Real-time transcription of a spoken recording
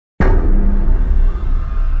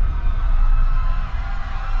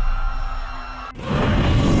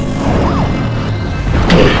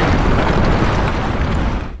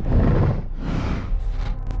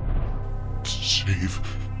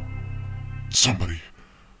somebody.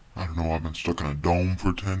 I don't know, I've been stuck in a dome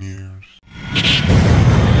for 10 years.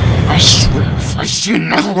 I swear, if I see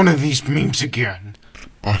another one of these memes again...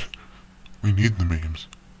 But we need the memes.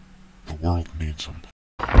 The world needs them.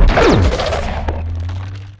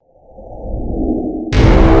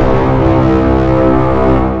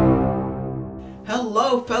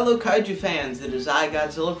 Hello fellow kaiju fans, it is I,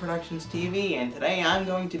 Godzilla Productions TV, and today I'm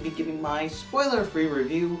going to be giving my spoiler-free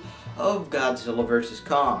review of Godzilla vs.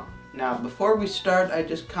 Kong. Now, before we start, I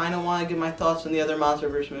just kind of want to give my thoughts on the other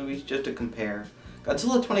MonsterVerse movies just to compare.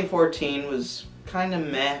 Godzilla 2014 was kind of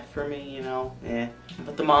meh for me, you know,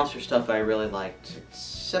 but the monster stuff I really liked,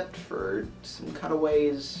 except for some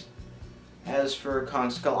cutaways. As for Kong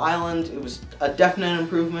Skull Island, it was a definite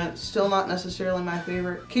improvement, still not necessarily my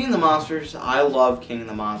favorite. King of the Monsters, I love King of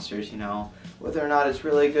the Monsters, you know. Whether or not it's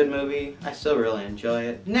really a good movie, I still really enjoy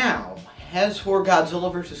it. Now, as for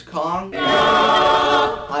Godzilla vs. Kong,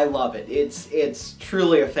 I love it. It's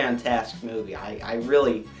truly a fantastic movie. I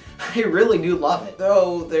really do love it.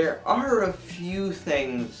 Though there are a few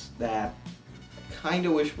things that I kind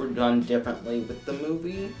of wish were done differently with the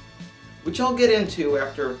movie, which I'll get into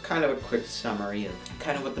after kind of a quick summary of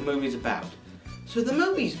kind of what the movie's about. So the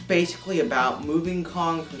movie's basically about moving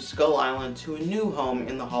Kong from Skull Island to a new home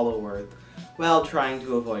in the Hollow Earth while trying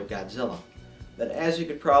to avoid Godzilla. But as you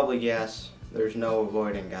could probably guess, there's no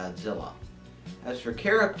avoiding Godzilla. As for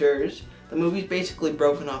characters, the movie's basically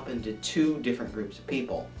broken up into two different groups of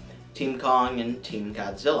people, Team Kong and Team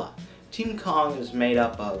Godzilla. Team Kong is made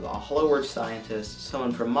up of a Hollow Earth scientist,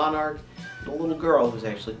 someone from Monarch, and a little girl who's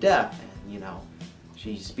actually deaf. You know,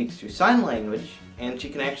 she speaks through sign language, and she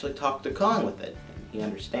can actually talk to Kong with it, and he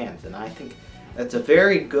understands, and I think that's a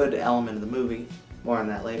very good element of the movie. More on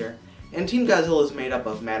that later. And Team Godzilla is made up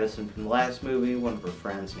of Madison from the last movie, one of her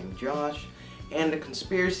friends named Josh, and a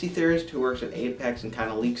conspiracy theorist who works at Apex and kind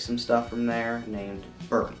of leaks some stuff from there, named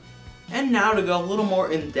Bernie. And now to go a little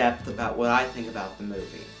more in depth about what I think about the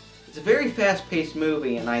movie. It's a very fast-paced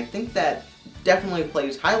movie, and I think that definitely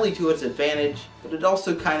plays highly to its advantage, but it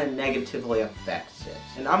also kind of negatively affects it.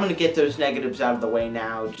 And I'm going to get those negatives out of the way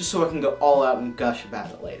now, just so I can go all out and gush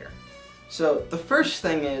about it later. So the first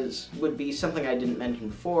thing would be something I didn't mention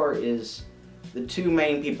before, is the two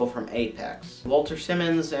main people from Apex, Walter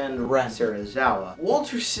Simmons and Ren Serizawa.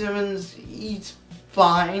 Walter Simmons, he's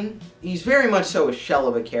fine. He's very much so a shell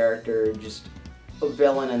of a character, just a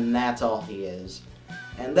villain, and that's all he is.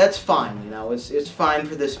 And that's fine, you know, it's fine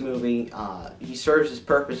for this movie. He serves his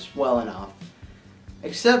purpose well enough.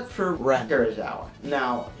 Except for Ren Serizawa.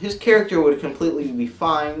 Now, his character would completely be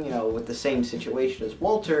fine, you know, with the same situation as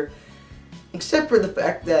Walter, except for the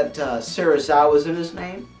fact that Serizawa's in his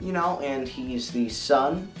name, you know, and he's the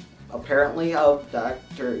son, apparently, of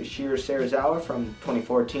Dr. Ishiro Serizawa from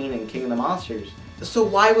 2014 and King of the Monsters. So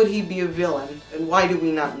why would he be a villain, and why do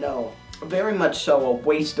we not know? Very much so a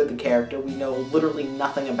waste of the character. We know literally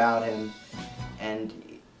nothing about him, and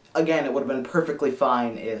again, it would have been perfectly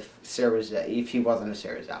fine if he wasn't a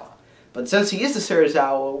Serizawa. But since he is a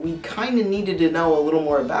Serizawa, we kind of needed to know a little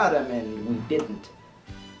more about him, and we didn't.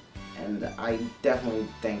 And I definitely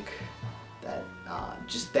think that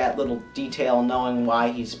just that little detail, knowing why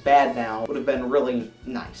he's bad now, would have been really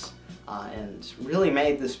nice, and really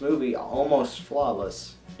made this movie almost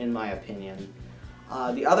flawless, in my opinion.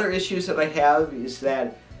 The other issues that I have is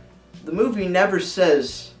that the movie never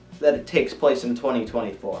says that it takes place in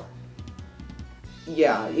 2024.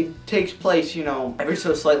 Yeah, it takes place, you know, ever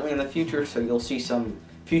so slightly in the future, so you'll see some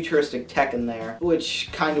futuristic tech in there, which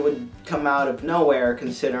kind of would come out of nowhere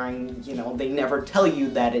considering, you know, they never tell you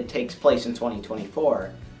that it takes place in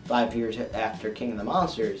 2024, 5 years after King of the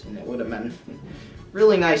Monsters, and it would have been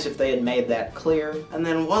really nice if they had made that clear. And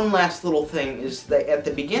then one last little thing is that at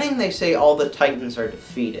the beginning they say all the Titans are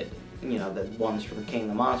defeated. You know, the ones from King of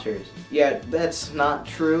the Monsters. Yet that's not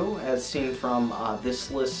true, as seen from this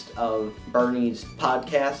list of Bernie's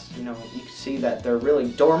podcasts. You know, you can see that they're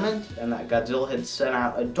really dormant, and that Godzilla had sent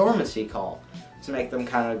out a dormancy call to make them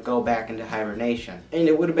kind of go back into hibernation. And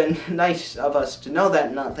it would have been nice of us to know that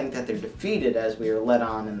and not think that they're defeated as we were led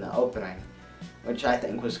on in the opening, which I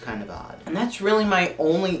think was kind of odd. And that's really my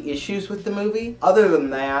only issues with the movie. Other than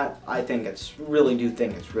that, I think really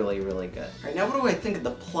really good. Alright, now what do I think of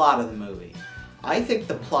the plot of the movie? I think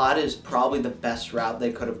the plot is probably the best route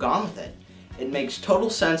they could have gone with it. It makes total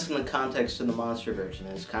sense in the context of the MonsterVerse, and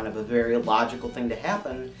it's kind of a very logical thing to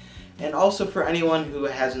happen. And also for anyone who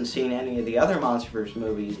hasn't seen any of the other MonsterVerse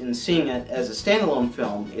movies, in seeing it as a standalone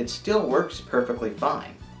film, it still works perfectly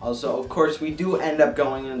fine. Also, of course, we do end up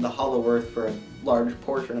going into the Hollow Earth for a large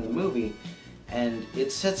portion of the movie, And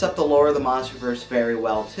it sets up the lore of the MonsterVerse very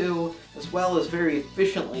well too, as well as very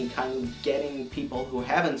efficiently kind of getting people who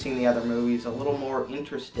haven't seen the other movies a little more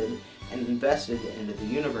interested and invested into the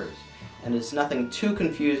universe. And it's nothing too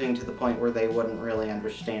confusing to the point where they wouldn't really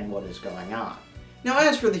understand what is going on. Now,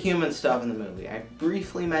 as for the human stuff in the movie, I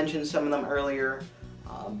briefly mentioned some of them earlier,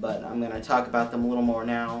 but I'm going to talk about them a little more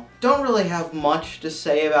now. Don't really have much to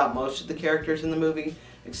say about most of the characters in the movie,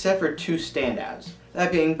 except for two standouts.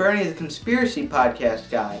 That being Bernie the Conspiracy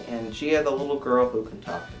Podcast guy, and Gia the little girl who can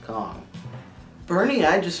talk to Kong. Bernie,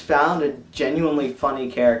 I just found a genuinely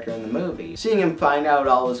funny character in the movie. Seeing him find out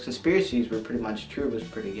all his conspiracies were pretty much true was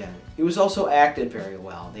pretty good. He was also acted very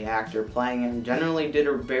well. The actor playing him generally did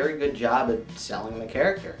a very good job at selling the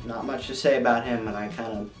character. Not much to say about him, and I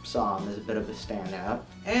kind of saw him as a bit of a standout.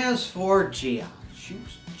 As for Gia, she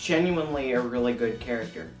was genuinely a really good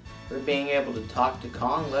character. Her being able to talk to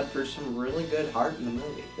Kong led for some really good heart in the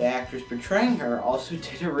movie. The actress portraying her also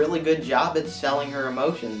did a really good job at selling her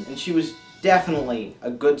emotions, and she was definitely a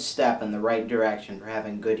good step in the right direction for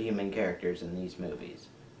having good human characters in these movies.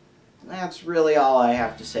 That's really all I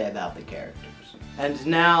have to say about the characters. And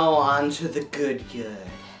now on to the good.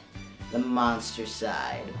 The monster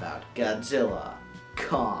side about Godzilla,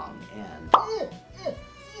 Kong, and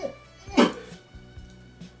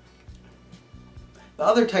the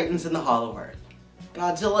other titans in the Hollow Earth.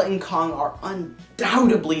 Godzilla and Kong are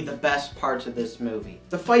undoubtedly the best parts of this movie.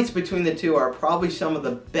 The fights between the two are probably some of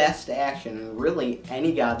the best action in really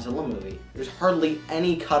any Godzilla movie. There's hardly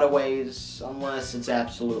any cutaways unless it's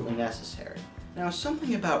absolutely necessary. Now,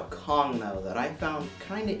 something about Kong, though, that I found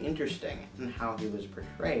kind of interesting in how he was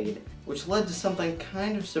portrayed, which led to something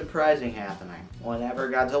kind of surprising happening. Whenever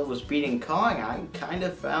Godzilla was beating Kong, I kind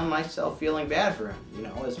of found myself feeling bad for him. You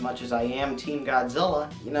know, as much as I am Team Godzilla,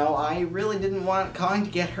 you know, I really didn't want Kong to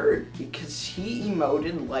get hurt, because he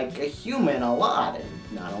emoted like a human a lot.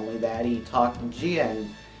 And not only that, he talked to Gia and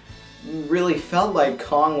really felt like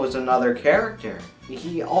Kong was another character.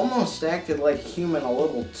 He almost acted like a human a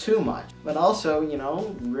little too much, but also, you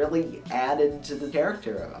know, really added to the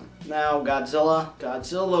character of him. Now,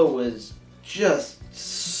 Godzilla was just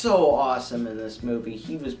so awesome in this movie.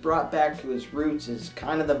 He was brought back to his roots as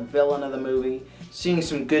kind of the villain of the movie. Seeing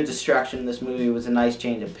some good destruction in this movie was a nice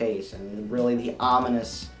change of pace, and really the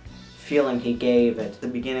ominous feeling he gave at the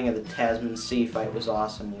beginning of the Tasman Sea fight was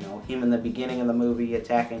awesome. You know, him in the beginning of the movie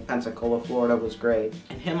attacking Pensacola, Florida was great.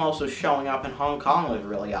 And him also showing up in Hong Kong was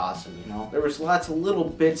really awesome, you know. There was lots of little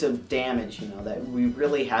bits of damage, you know, that we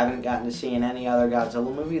really haven't gotten to see in any other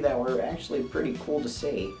Godzilla movie that were actually pretty cool to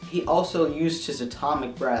see. He also used his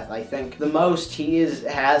atomic breath, I think, the most he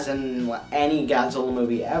has in any Godzilla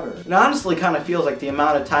movie ever. It honestly kind of feels like the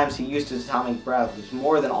amount of times he used his atomic breath was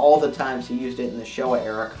more than all the times he used it in the Showa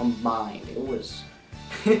era combined. It was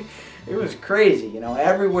it was crazy, you know.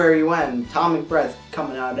 Everywhere he went, atomic breath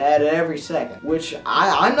coming out at every second, which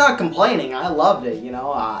I'm not complaining. I loved it, you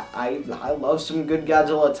know. I love some good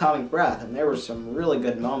Godzilla atomic breath, and there were some really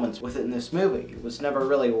good moments with it in this movie. It was never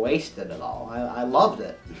really wasted at all. I loved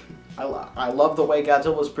it. I love the way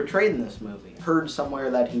Godzilla was portrayed in this movie. I heard somewhere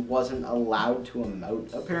that he wasn't allowed to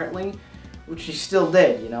emote, apparently, which he still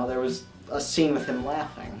did, you know. There was a scene with him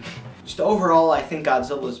laughing. Just overall, I think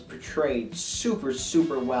Godzilla's portrayed super,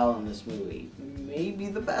 super well in this movie. Maybe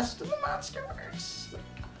the best of the MonsterVerse.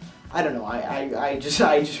 I don't know, I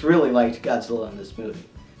just really liked Godzilla in this movie.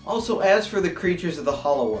 Also, as for the creatures of the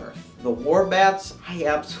Hollow Earth, the Warbats, I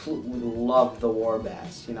absolutely love the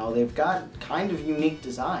Warbats. You know, they've got kind of unique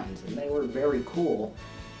designs, and they were very cool,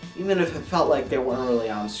 even if it felt like they weren't really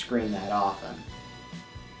on screen that often.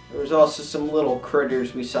 There was also some little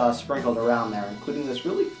critters we saw sprinkled around there, including this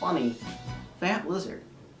really funny fat lizard.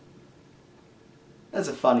 That's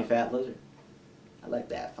a funny fat lizard. I like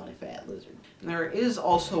that funny fat lizard. And there is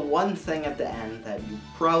also one thing at the end that you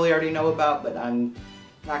probably already know about, but I'm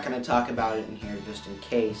not going to talk about it in here just in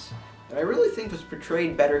case. But I really think was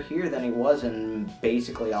portrayed better here than he was in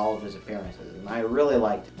basically all of his appearances, and I really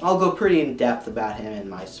liked it. I'll go pretty in depth about him in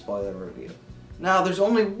my spoiler review. Now, there's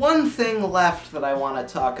only one thing left that I want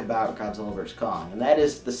to talk about Godzilla vs. Kong, and that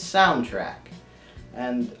is the soundtrack.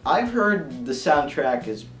 And I've heard the soundtrack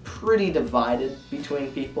is pretty divided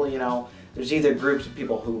between people, you know. There's either groups of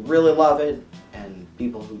people who really love it, and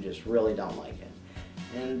people who just really don't like it.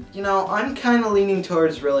 And, you know, I'm kind of leaning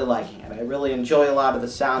towards really liking it. I really enjoy a lot of the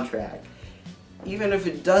soundtrack. Even if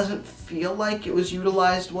it doesn't feel like it was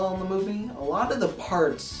utilized well in the movie, a lot of the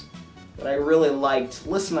parts that I really liked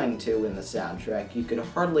listening to in the soundtrack, you could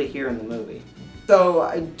hardly hear in the movie. Though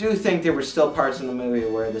I do think there were still parts in the movie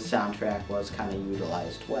where the soundtrack was kind of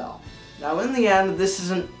utilized well. Now in the end, this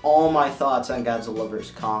isn't all my thoughts on Godzilla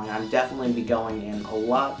vs. Kong. I'm definitely be going in a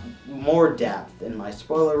lot more depth in my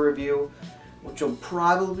spoiler review, which will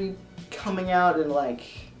probably be coming out in like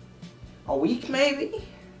a week maybe?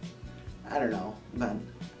 I don't know, but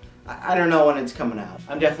I don't know when it's coming out.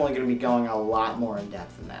 I'm definitely going to be going a lot more in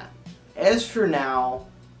depth than that. As for now,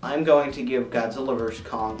 I'm going to give Godzilla vs.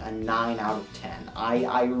 Kong a 9 out of 10.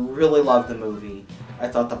 I really loved the movie. I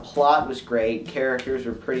thought the plot was great, characters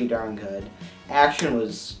were pretty darn good, action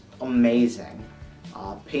was amazing,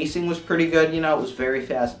 pacing was pretty good, you know, it was very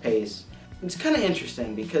fast paced. It's kind of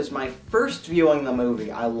interesting because my first viewing the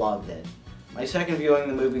movie, I loved it. My second viewing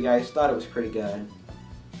the movie, guys, thought it was pretty good.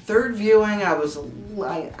 Third viewing, I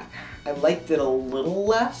liked it a little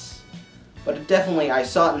less, but it definitely, I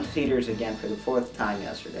saw it in theaters again for the 4th time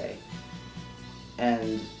yesterday.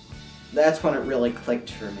 And that's when it really clicked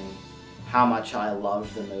for me, how much I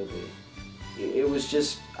loved the movie. It was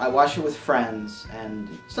just, I watched it with friends, and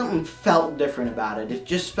something felt different about it. It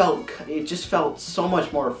just felt so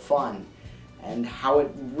much more fun, and how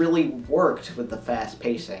it really worked with the fast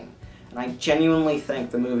pacing. And I genuinely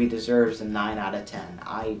think the movie deserves a 9 out of 10.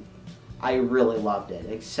 I really loved it.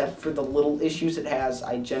 Except for the little issues it has,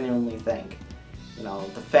 I genuinely think, you know,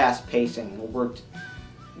 the fast pacing worked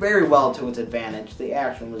very well to its advantage. The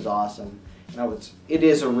action was awesome. You know, it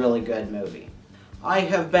is a really good movie. I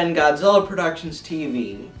have been Godzilla Productions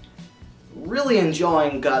TV, really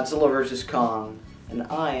enjoying Godzilla vs. Kong, and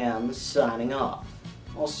I am signing off.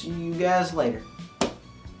 I'll see you guys later.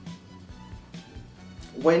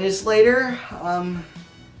 When is later?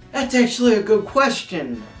 That's actually a good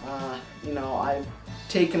question. You know, I've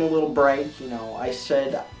taken a little break. You know, I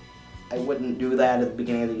said I wouldn't do that at the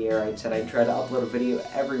beginning of the year. I said I'd try to upload a video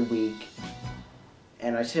every week.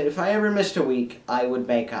 And I said if I ever missed a week, I would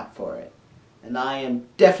make up for it. And I am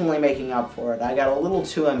definitely making up for it. I got a little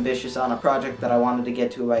too ambitious on a project that I wanted to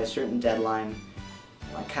get to by a certain deadline.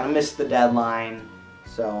 I kind of missed the deadline.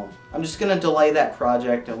 So I'm just going to delay that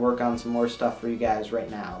project and work on some more stuff for you guys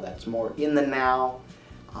right now. That's more in the now.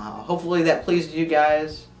 Hopefully that pleased you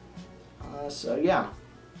guys. So yeah,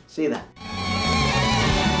 see you then.